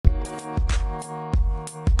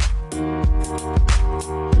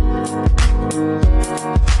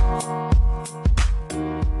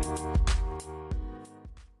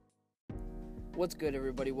What's good,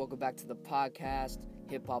 everybody? Welcome back to the podcast,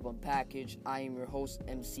 Hip Hop Unpackaged. I am your host,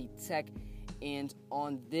 MC Tech, and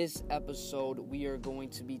on this episode, we are going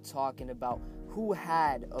to be talking about who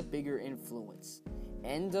had a bigger influence,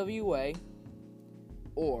 NWA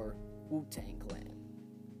or Wu-Tang Clan,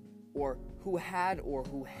 or who had or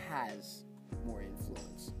who has more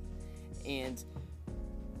influence. And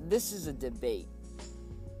this is a debate.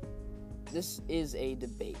 This is a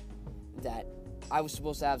debate that I was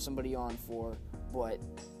supposed to have somebody on for, but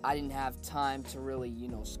I didn't have time to really,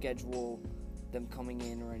 schedule them coming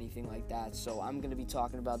in or anything like that. So I'm going to be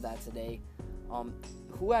talking about that today.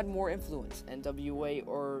 Who had more influence, NWA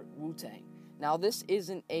or Wu-Tang? Now, this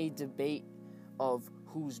isn't a debate of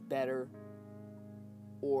who's better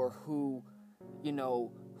or who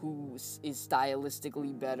is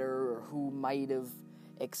stylistically better or who might have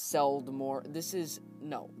excelled more. This is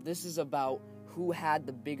about who had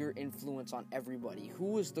the bigger influence on everybody. Who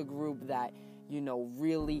was the group that,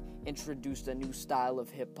 really introduced a new style of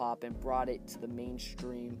hip-hop and brought it to the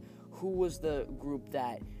mainstream? Who was the group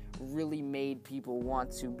that really made people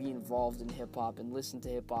want to be involved in hip-hop and listen to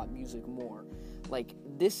hip-hop music more?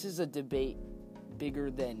 This is a debate bigger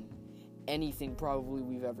than anything probably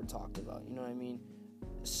we've ever talked about, you know what I mean?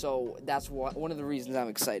 So that's one of the reasons I'm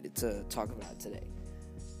excited to talk about it today.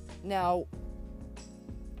 Now,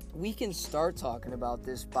 we can start talking about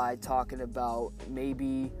this by talking about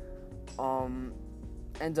maybe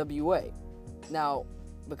NWA. Now,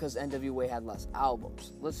 because NWA had less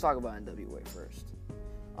albums, let's talk about NWA first.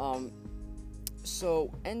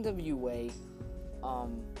 So NWA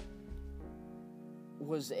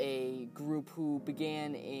was a group who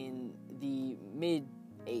began in the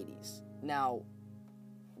mid-'80s. Now,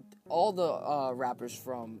 all the rappers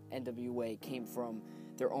from NWA came from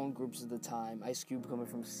their own groups at the time. Ice Cube coming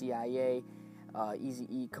from CIA,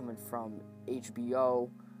 Eazy-E coming from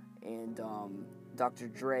HBO, and Dr.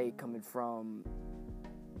 Dre coming from,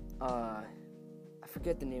 I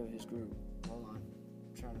forget the name of his group. Hold on.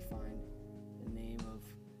 I'm trying to find the name of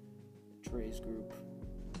Dre's group.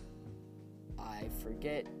 I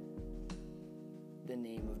forget the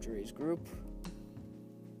name of Dre's group.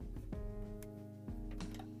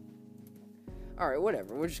 Alright,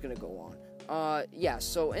 whatever. We're just gonna go on.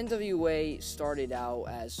 So NWA started out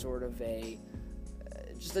as sort of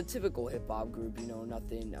just a typical hip-hop group,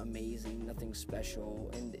 nothing amazing, nothing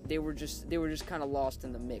special, and they were just kind of lost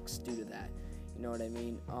in the mix due to that, you know what I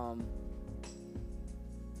mean?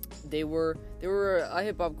 They were a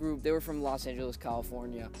hip-hop group. They were from Los Angeles,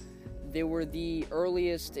 California. They were the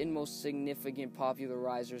earliest and most significant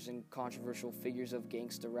popularizers and controversial figures of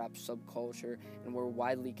gangsta rap subculture, and were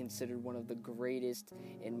widely considered one of the greatest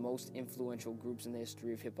and most influential groups in the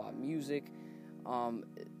history of hip-hop music.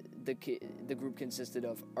 The group consisted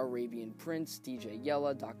of Arabian Prince, DJ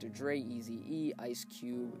Yella, Dr. Dre, Eazy-E, Ice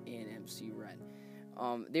Cube, and MC Ren.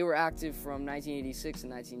 They were active from 1986 to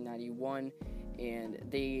 1991, and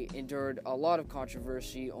they endured a lot of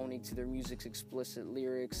controversy owing to their music's explicit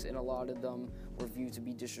lyrics, and a lot of them were viewed to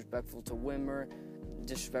be disrespectful to women,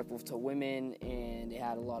 and it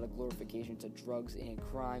had a lot of glorification to drugs and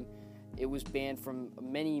crime. It was banned from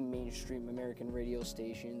many mainstream American radio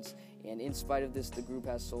stations, and in spite of this, the group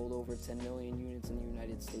has sold over 10 million units in the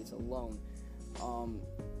United States alone.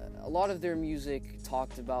 A lot of their music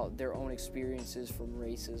talked about their own experiences from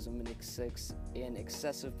racism and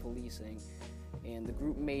excessive policing, and the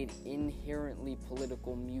group made inherently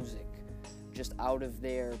political music just out of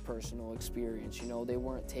their personal experience. They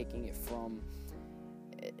weren't taking it from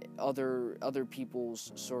other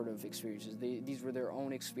people's sort of experiences. These were their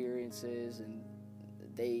own experiences, and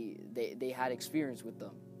they had experience with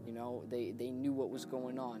them. They knew what was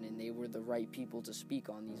going on, and they were the right people to speak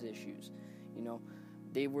on these issues.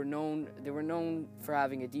 They were known for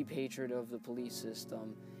having a deep hatred of the police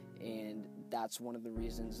system, and that's one of the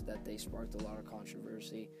reasons that they sparked a lot of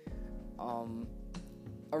controversy.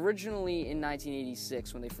 Originally in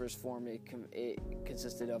 1986, when they first formed, it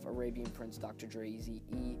consisted of Arabian Prince, Dr. Dre,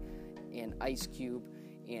 Eazy-E, and Ice Cube,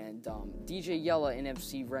 and DJ Yella and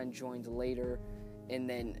MC Ren joined later, and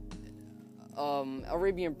then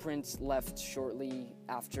Arabian Prince left shortly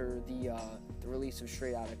after the release of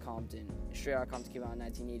Straight Outta Compton. Straight Outta Compton came out in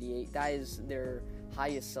 1988. That is their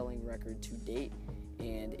highest selling record to date,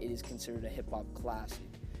 and it is considered a hip-hop classic.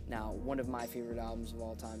 Now, one of my favorite albums of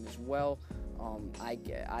all time as well.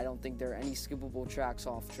 I don't think there are any skippable tracks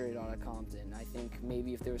off Straight Outta Compton. I think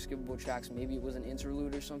maybe if there were skippable tracks, maybe it was an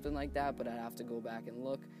interlude or something like that, but I'd have to go back and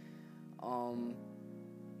look.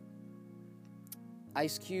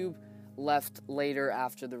 Ice Cube left later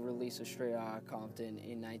after the release of Straight Outta Compton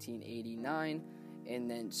in 1989, and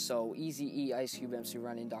then so Eazy-E, Ice Cube, MC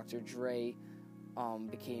Ren, and Dr. Dre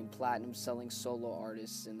became platinum selling solo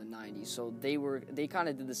artists in the 90s. So they kind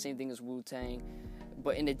of did the same thing as Wu-Tang,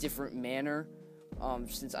 but in a different manner.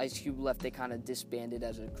 Since Ice Cube left, they kind of disbanded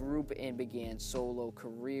as a group and began solo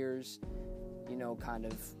careers, kind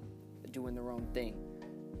of doing their own thing.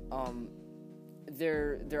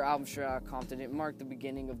 Their album Straight Outta Compton, it marked the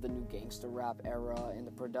beginning of the new gangster rap era, and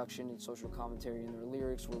the production and social commentary in their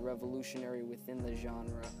lyrics were revolutionary within the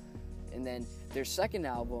genre. And then their second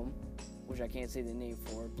album, which I can't say the name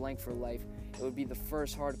for, Blank for Life, it would be the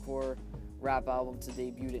first hardcore rap album to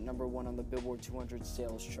debut at number 1 on the Billboard 200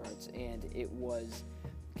 sales charts, and it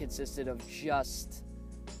consisted of just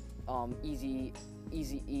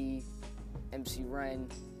Eazy-E, MC Ren,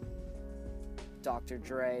 Dr.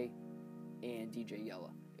 Dre, and DJ Yella.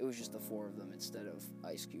 It was just the 4 of them instead of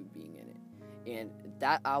Ice Cube being in it. And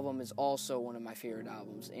that album is also one of my favorite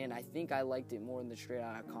albums, and I think I liked it more than the Straight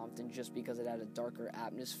Outta Compton just because it had a darker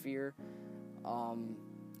atmosphere,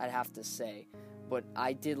 I'd have to say. But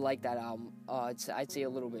I did like that album. I'd say a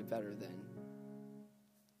little bit better than,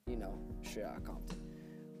 Straight Outta Compton.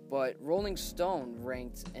 But Rolling Stone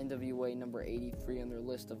ranked NWA number 83 on their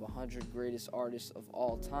list of 100 greatest artists of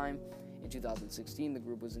all time. In 2016, the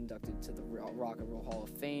group was inducted to the Rock and Roll Hall of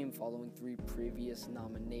Fame following 3 previous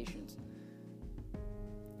nominations.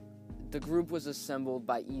 The group was assembled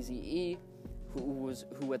by Eazy-E,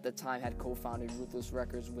 who at the time had co-founded Ruthless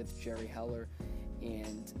Records with Jerry Heller,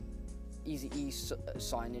 and Eazy-E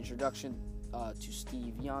saw an introduction to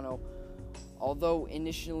Steve Yano. Although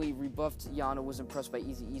initially rebuffed, Yano was impressed by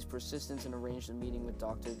Eazy-E's persistence and arranged a meeting with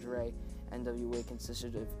Dr. Dre. NWA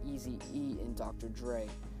consisted of Eazy-E and Dr. Dre.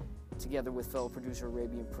 Together with fellow producer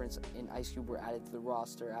Arabian Prince and Ice Cube were added to the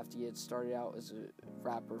roster after he had started out as a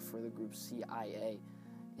rapper for the group CIA.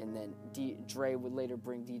 And then Dre would later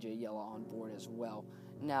bring DJ Yella on board as well.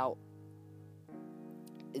 Now,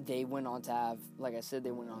 they went on to have, like I said,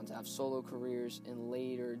 solo careers and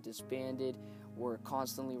later disbanded, were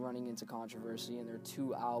constantly running into controversy in their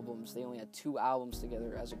 2 albums. They only had 2 albums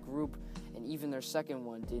together as a group, and even their second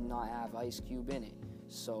one did not have Ice Cube in it.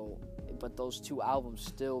 So, but those 2 albums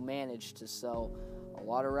still managed to sell a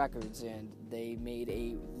lot of records, and they made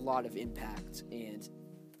a lot of impact. And,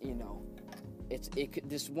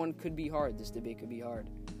 this one could be hard. This debate could be hard.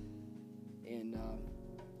 And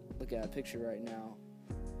look at a picture right now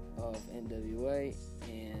of NWA,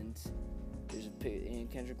 and and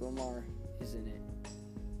Kendrick Lamar is in it.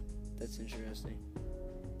 That's interesting.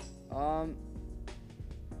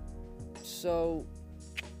 So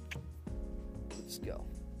let's go.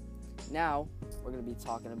 Now we're gonna be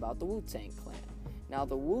talking about the Wu-Tang Clan. Now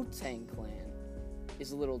the Wu-Tang Clan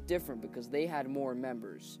is a little different because they had more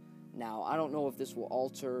members. Now I don't know if this will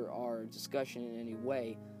alter our discussion in any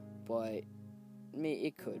way, but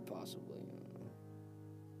it could possibly.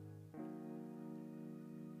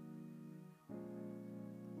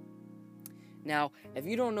 Now, if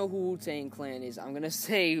you don't know who Wu-Tang Clan is, I'm going to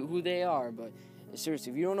say who they are, but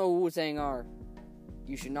seriously, if you don't know who Wu-Tang are,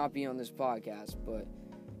 you should not be on this podcast, but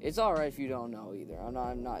it's alright if you don't know either.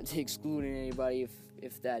 I'm not excluding anybody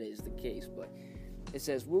if that is the case, but it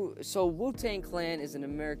says, Wu-Tang Clan is an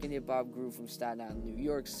American hip-hop group from Staten Island, New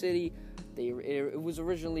York City. It was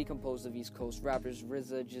originally composed of East Coast rappers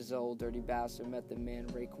RZA, Jizzle, Dirty Bastard, Method Man,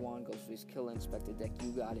 Raekwon, Ghostface Killah, Inspector Deck,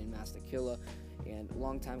 U-God, and Master Killa, and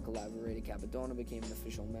longtime collaborator Cappadonna became an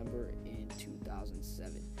official member in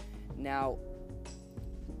 2007. Now,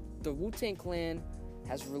 the Wu-Tang Clan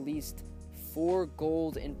has released 4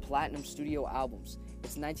 gold and platinum studio albums.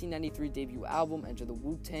 Its 1993 debut album, Enter the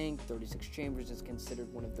Wu-Tang, 36 Chambers, is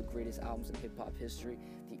considered one of the greatest albums in hip-hop history.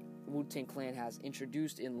 The Wu-Tang Clan has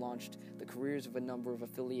introduced and launched the careers of a number of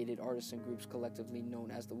affiliated artists and groups collectively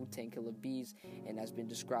known as the Wu-Tang Killer Bees, and has been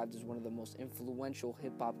described as one of the most influential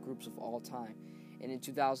hip-hop groups of all time. And in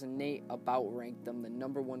 2008, About ranked them the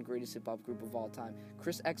number 1 greatest hip-hop group of all time.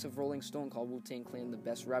 Chris X of Rolling Stone called Wu-Tang Clan the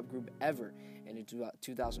best rap group ever. And in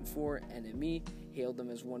 2004, NME hailed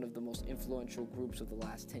them as one of the most influential groups of the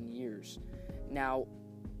last 10 years. Now,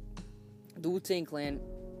 the Wu-Tang Clan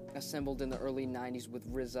assembled in the early 90s with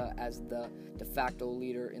RZA as the de facto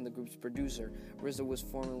leader and the group's producer. RZA was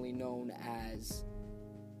formerly known as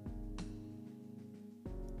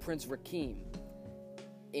Prince Rakeem,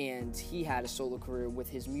 and he had a solo career with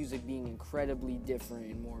his music being incredibly different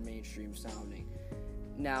and more mainstream sounding.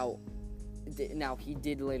 Now he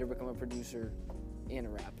did later become a producer and a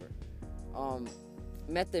rapper.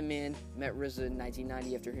 Method Man met RZA in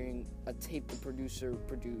 1990 after hearing a tape the producer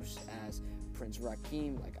produced as Prince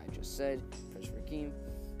Rakeem, like I just said, Prince Rakeem.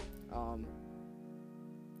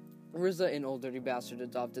 RZA and Old Dirty Bastard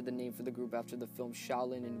adopted the name for the group after the film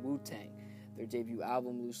Shaolin and Wu-Tang. Their debut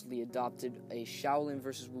album loosely adopted a Shaolin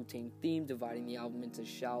vs. Wu-Tang theme, dividing the album into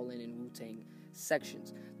Shaolin and Wu-Tang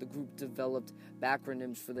sections. The group developed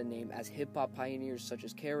backronyms for the name as hip-hop pioneers such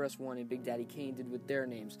as KRS-One and Big Daddy Kane did with their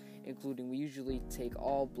names, including We Usually Take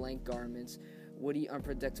All, Blank Garments, Woody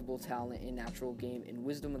Unpredictable Talent, and Natural Game, and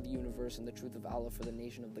Wisdom of the Universe and the Truth of Allah for the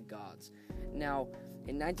Nation of the Gods. Now,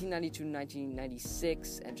 in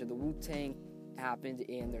 1992-1996, Enter the Wu-Tang happened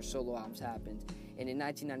and their solo albums happened. And in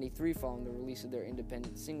 1993, following the release of their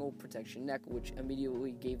independent single, Protection Neck, which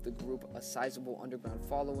immediately gave the group a sizable underground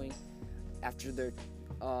following after their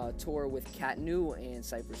tour with Cat New and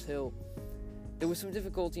Cypress Hill, there was some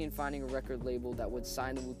difficulty in finding a record label that would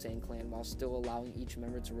sign the Wu-Tang Clan while still allowing each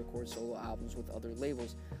member to record solo albums with other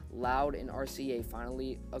labels. Loud and RCA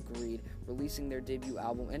finally agreed, releasing their debut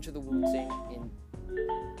album, Enter the Wu-Tang,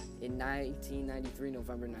 in 1993,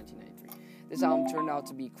 November 1993. This album turned out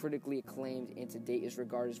to be critically acclaimed and to date is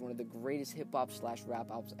regarded as one of the greatest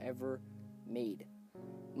hip-hop/rap albums ever made.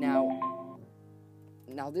 Now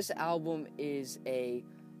this album is a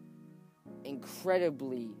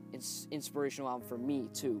incredibly inspirational album for me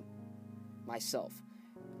too, myself.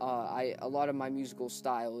 A lot of my musical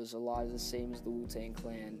style is a lot of the same as the Wu-Tang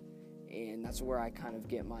Clan, and that's where I kind of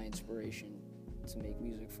get my inspiration to make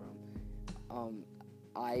music from.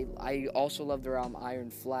 I also love their album Iron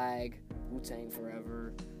Flag, Wu-Tang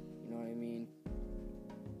Forever, you know what I mean?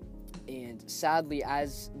 And sadly,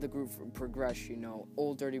 as the group progressed,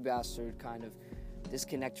 Old Dirty Bastard kind of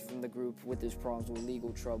disconnected from the group with his problems with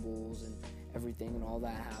legal troubles and everything, and all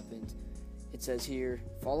that happened. It says here,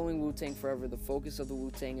 following Wu-Tang Forever, the focus of the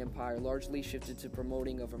Wu-Tang Empire largely shifted to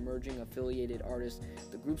promoting of emerging affiliated artists.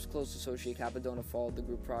 The group's close associate Cappadonna followed the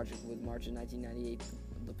group project with March of 1998,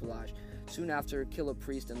 The Pelage. Soon after, Killah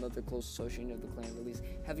Priest, another close associate of the clan, released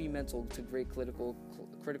Heavy Mental to great critical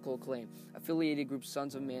acclaim. Affiliated groups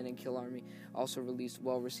Sons of Man and Kill Army also released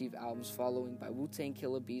well-received albums, following by Wu-Tang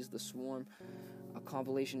Killer Bees, The Swarm, a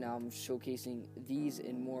compilation album showcasing these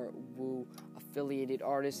and more Wu affiliated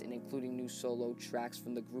artists and including new solo tracks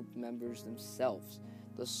from the group members themselves.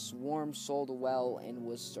 The Swarm sold well and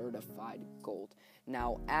was certified gold.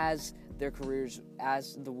 Now, as the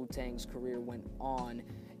Wu-Tang's career went on,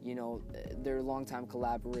 their longtime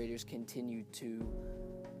collaborators continued to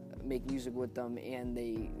make music with them, and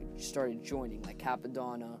they started joining. Like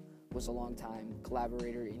Cappadonna was a longtime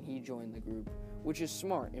collaborator, and he joined the group, which is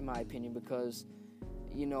smart in my opinion, because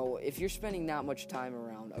if you're spending that much time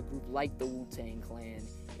around a group like the Wu-Tang Clan,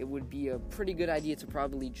 it would be a pretty good idea to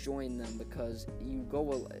probably join them, because you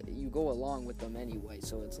go along with them anyway.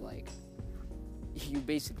 So it's like you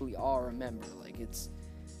basically are a member.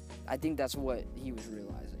 I think that's what he was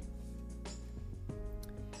realizing.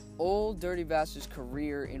 Old Dirty Bastard's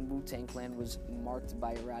career in Wu-Tang Clan was marked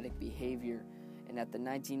by erratic behavior, and at the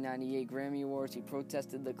 1998 Grammy Awards, he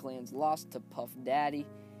protested the clan's loss to Puff Daddy,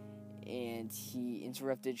 and he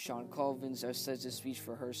interrupted Sean Colvin's speech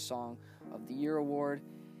for her Song of the Year award,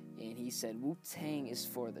 and he said, "Wu-Tang is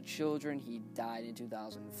for the children." He died in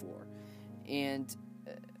 2004, and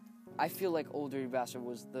I feel like Old Dirty Bastard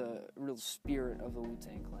was the real spirit of the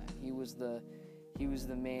Wu-Tang Clan. He was the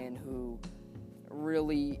man who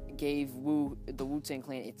really gave the Wu-Tang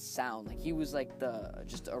Clan its sound. He was the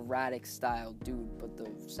just erratic style dude, but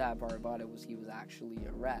the sad part about it was he was actually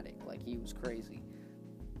erratic. He was crazy.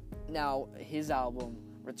 Now, his album,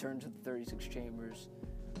 Return to the 36 Chambers,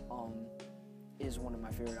 is one of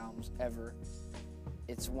my favorite albums ever.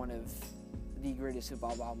 It's one of the greatest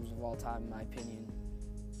hip-hop albums of all time, in my opinion.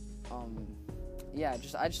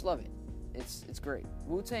 I just love it. It's great.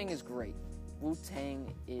 Wu-Tang is great.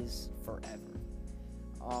 Wu-Tang is forever.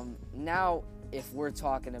 Now, if we're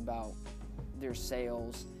talking about their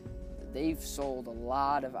sales, they've sold a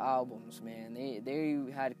lot of albums, man. They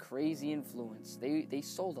had crazy influence. They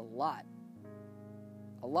sold a lot.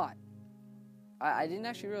 I didn't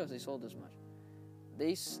actually realize they sold this much.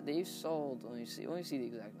 They've sold. Let me see the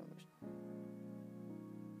exact numbers.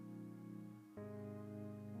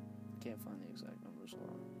 Can't find the exact numbers. Hold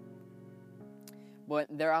on. But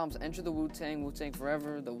their albums: Enter the Wu-Tang, Wu-Tang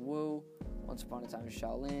Forever, The Wu, Once Upon a Time in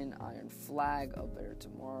Shaolin, Iron Flag, A Better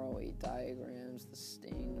Tomorrow, 8 Diagrams, The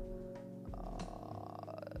Sting,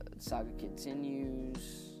 Saga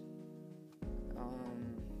Continues,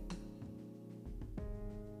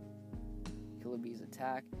 Killer Bees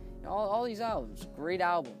Attack, and all these albums, great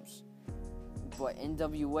albums. But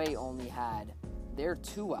NWA only had their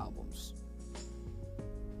 2 albums.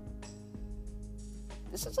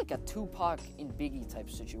 This is like a Tupac and Biggie type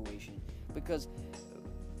situation, because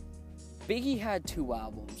Biggie had 2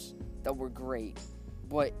 albums that were great,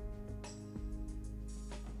 but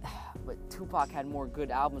Tupac had more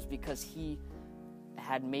good albums because he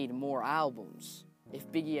had made more albums.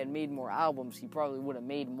 If Biggie had made more albums, he probably would have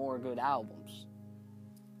made more good albums.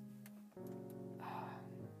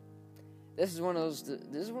 This is one of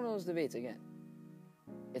those debates again.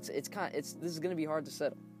 This is going to be hard to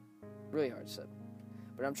settle. Really hard to settle.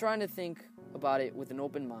 But I'm trying to think about it with an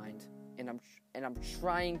open mind, and I'm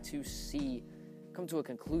trying to come to a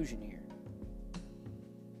conclusion here.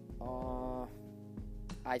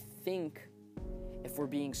 I think if we're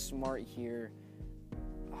being smart here,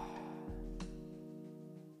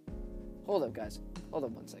 hold up, guys. Hold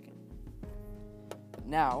up 1 second.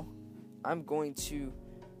 Now, I'm going to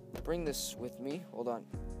bring this with me. Hold on.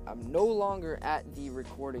 I'm no longer at the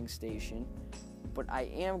recording station, but I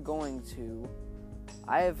am going to.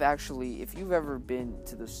 I have actually, if you've ever been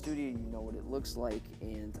to the studio, you know what it looks like,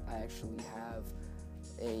 and I actually have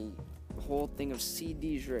a whole thing of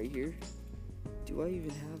CDs right here. Do I even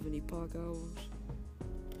have any Pac albums?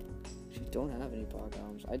 Actually, don't have any Pac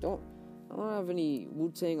albums. I don't have any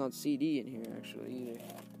Wu-Tang on CD in here, actually, either.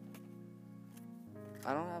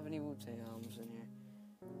 I don't have any Wu-Tang albums in here.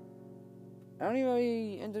 I don't even have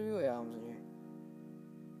any NWA albums in here.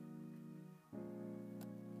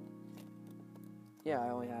 I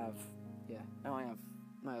only have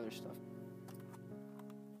my other stuff.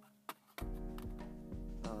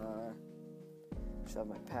 Just have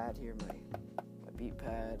my pad here, my beat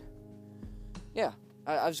pad. Yeah,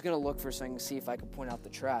 I was going to look for something to see if I could point out the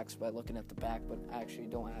tracks by looking at the back, but I actually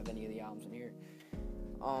don't have any of the albums in here.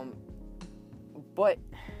 But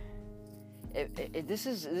this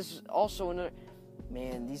is also another...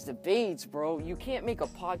 Man, these debates, bro, you can't make a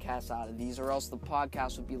podcast out of these, or else the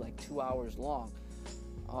podcast would be like 2 hours long.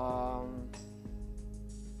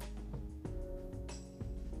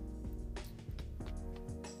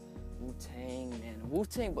 Wu-Tang, man.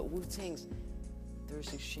 But Wu-Tang's...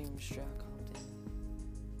 There's Extreme Strat Compton.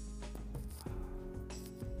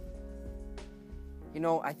 You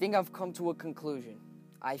know, I think I've come to a conclusion.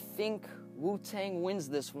 I think Wu-Tang wins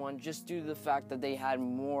this one just due to the fact that they had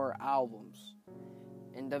more albums.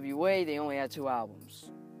 NWA, they only had 2 albums.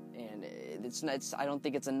 And I don't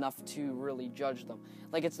think it's enough to really judge them.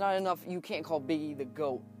 Like, it's not enough, you can't call Biggie the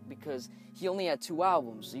GOAT because he only had 2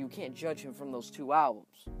 albums, so you can't judge him from those 2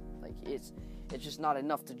 albums. Like, it's just not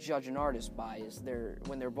enough to judge an artist by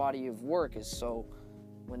when their body of work is so,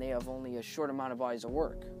 when they have only a short amount of bodies of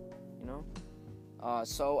work, you know?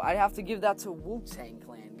 So I'd have to give that to Wu-Tang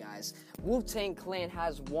Clan, guys. Wu-Tang Clan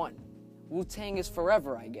has won. Wu-Tang is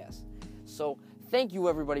forever, I guess. So thank you,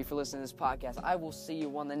 everybody, for listening to this podcast. I will see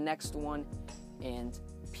you on the next one, and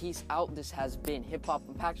peace out. This has been Hip Hop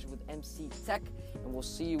Unpackaged with MC Tech, and we'll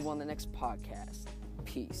see you on the next podcast.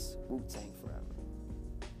 Peace. Wu-Tang forever.